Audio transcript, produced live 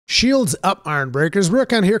Shields up, Iron Breakers.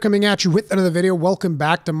 Rurkan here coming at you with another video. Welcome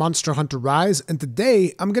back to Monster Hunter Rise, and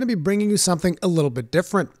today I'm going to be bringing you something a little bit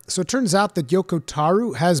different. So it turns out that Yoko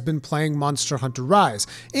Taro has been playing Monster Hunter Rise,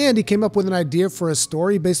 and he came up with an idea for a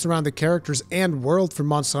story based around the characters and world for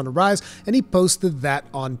Monster Hunter Rise, and he posted that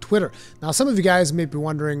on Twitter. Now some of you guys may be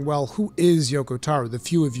wondering, well, who is Yoko Taro? The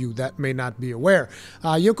few of you that may not be aware.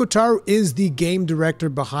 Yoko Taro is the game director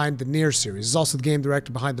behind the Nier series. He's also the game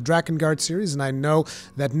director behind the Drakengard series, and I know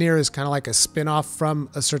that Nier is kind of like a spin-off from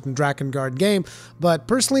a certain Drakengard game, but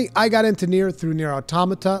personally I got into Nier through Nier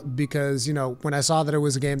Automata because, you know, when I saw that it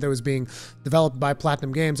was a game that was being developed by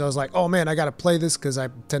Platinum Games, I was like, oh man, I gotta play this because I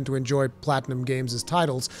tend to enjoy Platinum Games'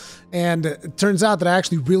 titles, and it turns out that I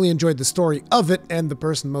actually really enjoyed the story of it, and the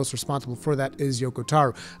person most responsible for that is Yoko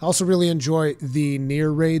Taro. I also really enjoy the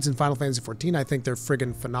Nier raids in Final Fantasy XIV. I think they're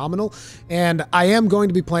friggin' phenomenal, and I am going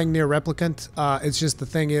to be playing Nier Replicant. It's just the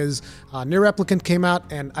thing is, Nier Replicant came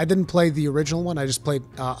out, and I didn't play the original one, I just played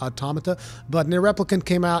Automata, but Nier Replicant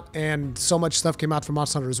came out, and so much stuff came out for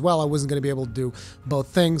Monster Hunter as well, I wasn't going to be able to do both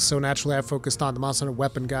things, so naturally I focused on the Monster Hunter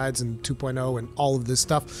weapon guides and 2.0 and all of this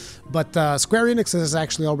stuff. But Square Enix has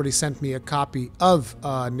actually already sent me a copy of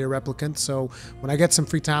Nier Replicant, so when I get some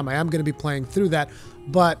free time, I am going to be playing through that.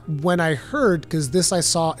 But when I heard, because this I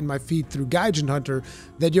saw in my feed through Gaijin Hunter,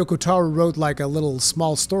 that Yoko Taro wrote like a little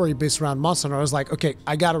small story based around Monster Hunter, I was like, okay,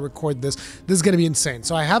 I gotta record this. This is gonna be insane.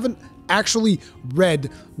 So I haven't actually read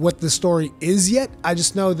what the story is yet. I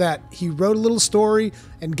just know that he wrote a little story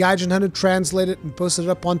and Gaijin Hunter translated it and posted it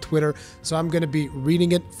up on Twitter. So I'm going to be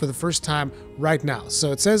reading it for the first time right now.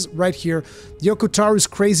 So it says right here, Yoko Taro's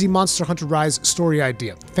crazy Monster Hunter Rise story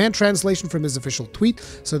idea. Fan translation from his official tweet.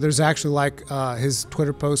 So there's actually like his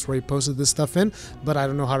Twitter post where he posted this stuff in, but I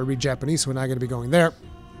don't know how to read Japanese, so we're not going to be going there.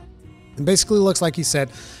 And basically it looks like he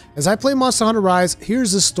said, as I play Monster Hunter Rise,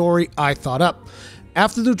 here's a story I thought up.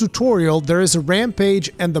 After the tutorial, there is a rampage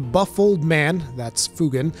and the buff old man, that's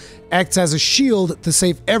Fugen, acts as a shield to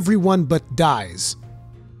save everyone but dies.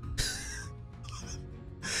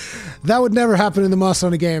 That would never happen in the Monster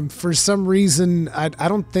Hunter game. For some reason, I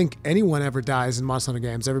don't think anyone ever dies in Monster Hunter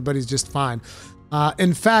games. Everybody's just fine.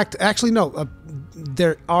 In fact, actually no,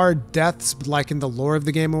 there are deaths like in the lore of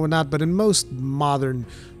the game or whatnot, but in most modern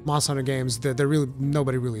Monster Hunter games,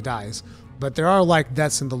 nobody really dies. But there are like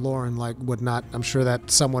deaths in the lore and like whatnot. I'm sure that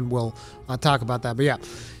someone will talk about that. But yeah,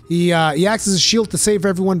 he acts as a shield to save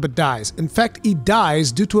everyone but dies. In fact, he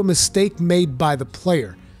dies due to a mistake made by the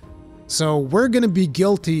player. So we're going to be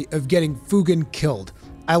guilty of getting Fugen killed.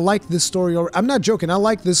 I like this story. I'm not joking. I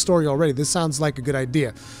like this story already. This sounds like a good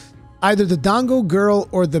idea. Either the Dango girl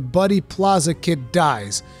or the Buddy Plaza kid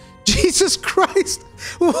dies. Jesus Christ.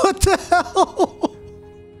 What the hell?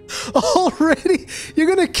 Already? You're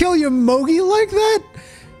gonna kill Yomogi like that?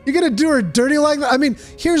 You're gonna do her dirty like that? I mean,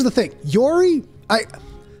 here's the thing. Yori,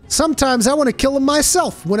 sometimes I want to kill him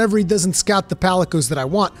myself whenever he doesn't scout the palicos that I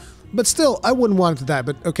want. But still, I wouldn't want him to die.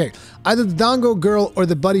 But okay, either the Dango girl or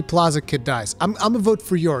the Buddy Plaza kid dies. I'm gonna vote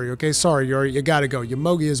for Yori, okay? Sorry, Yori, you gotta go.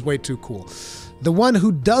 Yomogi is way too cool. The one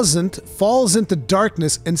who doesn't falls into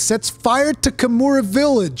darkness and sets fire to Kamura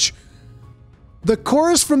Village. The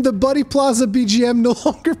chorus from the Buddy Plaza BGM no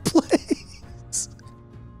longer plays.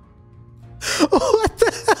 What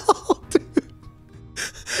the hell,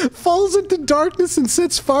 dude? Falls into darkness and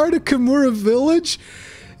sets fire to Kamura Village?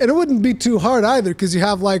 And it wouldn't be too hard either, because you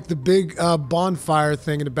have like the big bonfire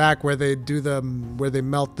thing in the back where they do where they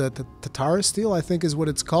melt the Tatara steel, I think is what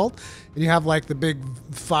it's called. And you have like the big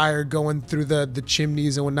fire going through the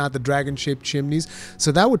chimneys and whatnot, the dragon-shaped chimneys.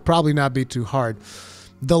 So that would probably not be too hard.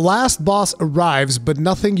 The last boss arrives, but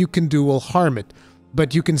nothing you can do will harm it.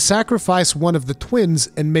 But you can sacrifice one of the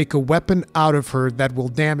twins and make a weapon out of her that will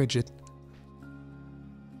damage it.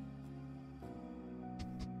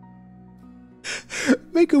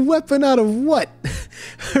 Make a weapon out of what?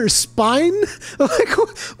 Her spine? Like,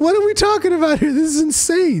 what are we talking about here? This is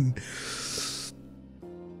insane.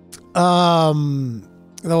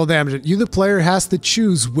 That will damage it. You, the player, has to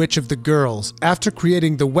choose which of the girls. After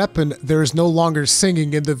creating the weapon, there is no longer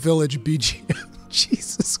singing in the village BGM.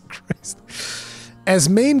 Jesus Christ. As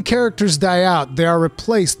main characters die out, they are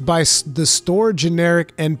replaced by the store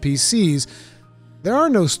generic NPCs. There are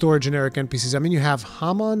no store generic NPCs. I mean, you have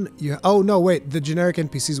Hamon. Oh, no, wait. The generic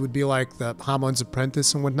NPCs would be like the Hamon's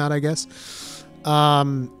apprentice and whatnot, I guess.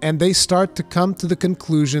 And they start to come to the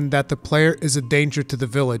conclusion that the player is a danger to the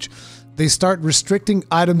village. They start restricting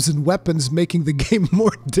items and weapons, making the game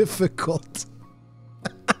more difficult.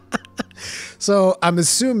 So I'm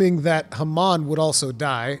assuming that Hamon would also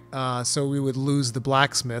die, so we would lose the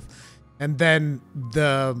blacksmith. And then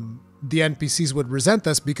the the NPCs would resent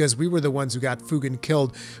us because we were the ones who got Fugen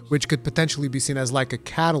killed, which could potentially be seen as like a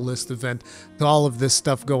catalyst event to all of this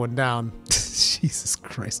stuff going down. Jesus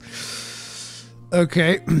Christ.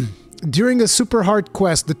 Okay. During a super hard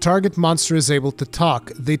quest, the target monster is able to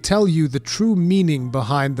talk. They tell you the true meaning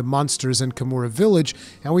behind the monsters in Kimura Village,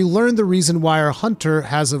 and we learn the reason why our hunter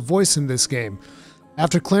has a voice in this game.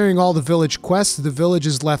 After clearing all the village quests, the village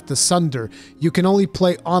is left asunder. You can only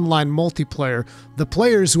play online multiplayer. The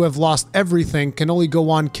players who have lost everything can only go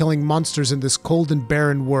on killing monsters in this cold and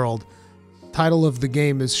barren world. Title of the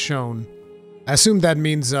game is shown. I assume that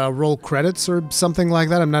means roll credits or something like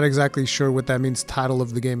that. I'm not exactly sure what that means, title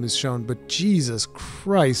of the game is shown, but Jesus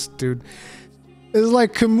Christ, dude. It's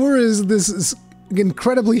like Kimura is this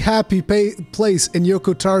incredibly happy place, and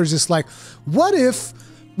Yoko Taro is just like, what if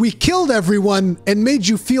we killed everyone and made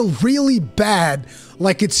you feel really bad,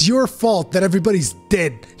 like it's your fault that everybody's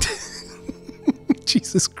dead?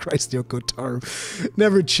 Jesus Christ, Yoko Taro.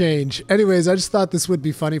 Never change. Anyways, I just thought this would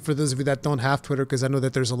be funny for those of you that don't have Twitter, because I know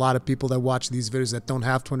that there's a lot of people that watch these videos that don't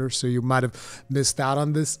have Twitter, so you might have missed out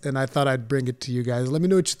on this, and I thought I'd bring it to you guys. Let me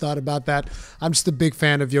know what you thought about that. I'm just a big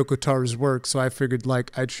fan of Yoko Taro's work, so I figured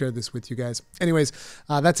like I'd share this with you guys. Anyways,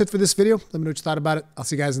 that's it for this video. Let me know what you thought about it. I'll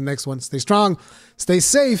see you guys in the next one. Stay strong, stay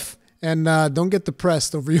safe, and don't get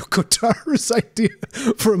depressed over Yoko Taro's idea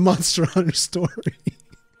for a Monster Hunter story.